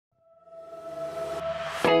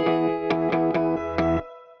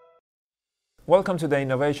Welcome to the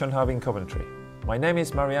Innovation Hub in Coventry. My name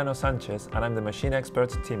is Mariano Sanchez and I'm the Machine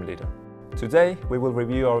Expert Team Leader. Today we will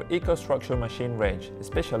review our EcoStruxure machine range,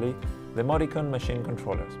 especially the Modicon machine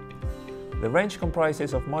controllers. The range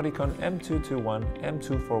comprises of Modicon M221,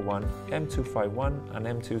 M241, M251 and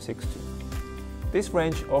M262. This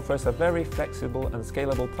range offers a very flexible and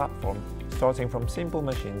scalable platform, starting from simple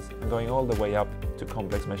machines and going all the way up to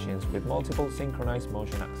complex machines with multiple synchronized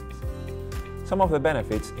motion axes. Some of the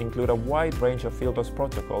benefits include a wide range of fieldbus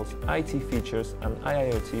protocols, IT features and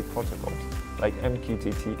IoT protocols like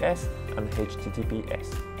MQTT-S and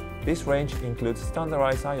HTTP-S. This range includes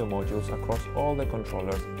standardized I/O modules across all the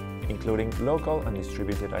controllers, including local and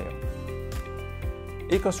distributed I/O.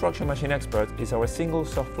 EcoStruxure Machine Expert is our single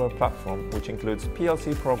software platform which includes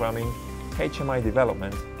PLC programming, HMI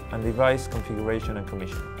development and device configuration and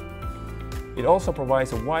commissioning. It also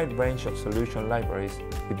provides a wide range of solution libraries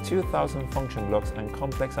with 2,000 function blocks and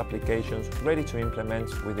complex applications ready to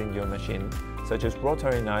implement within your machine, such as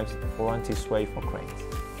rotary knives or anti-sway for cranes.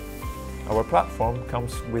 Our platform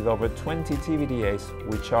comes with over 20 TVDAs,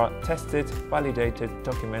 which are tested, validated,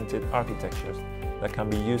 documented architectures that can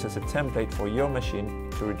be used as a template for your machine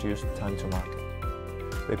to reduce time to market.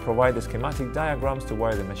 They provide the schematic diagrams to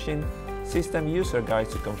wire the machine, system user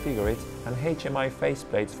guides to configure it, and HMI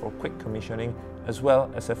faceplates for quick commissioning, as well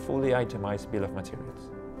as a fully itemized bill of materials.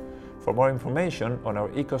 For more information on our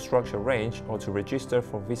EcoStruxure range or to register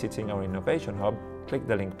for visiting our Innovation Hub, click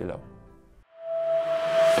the link below.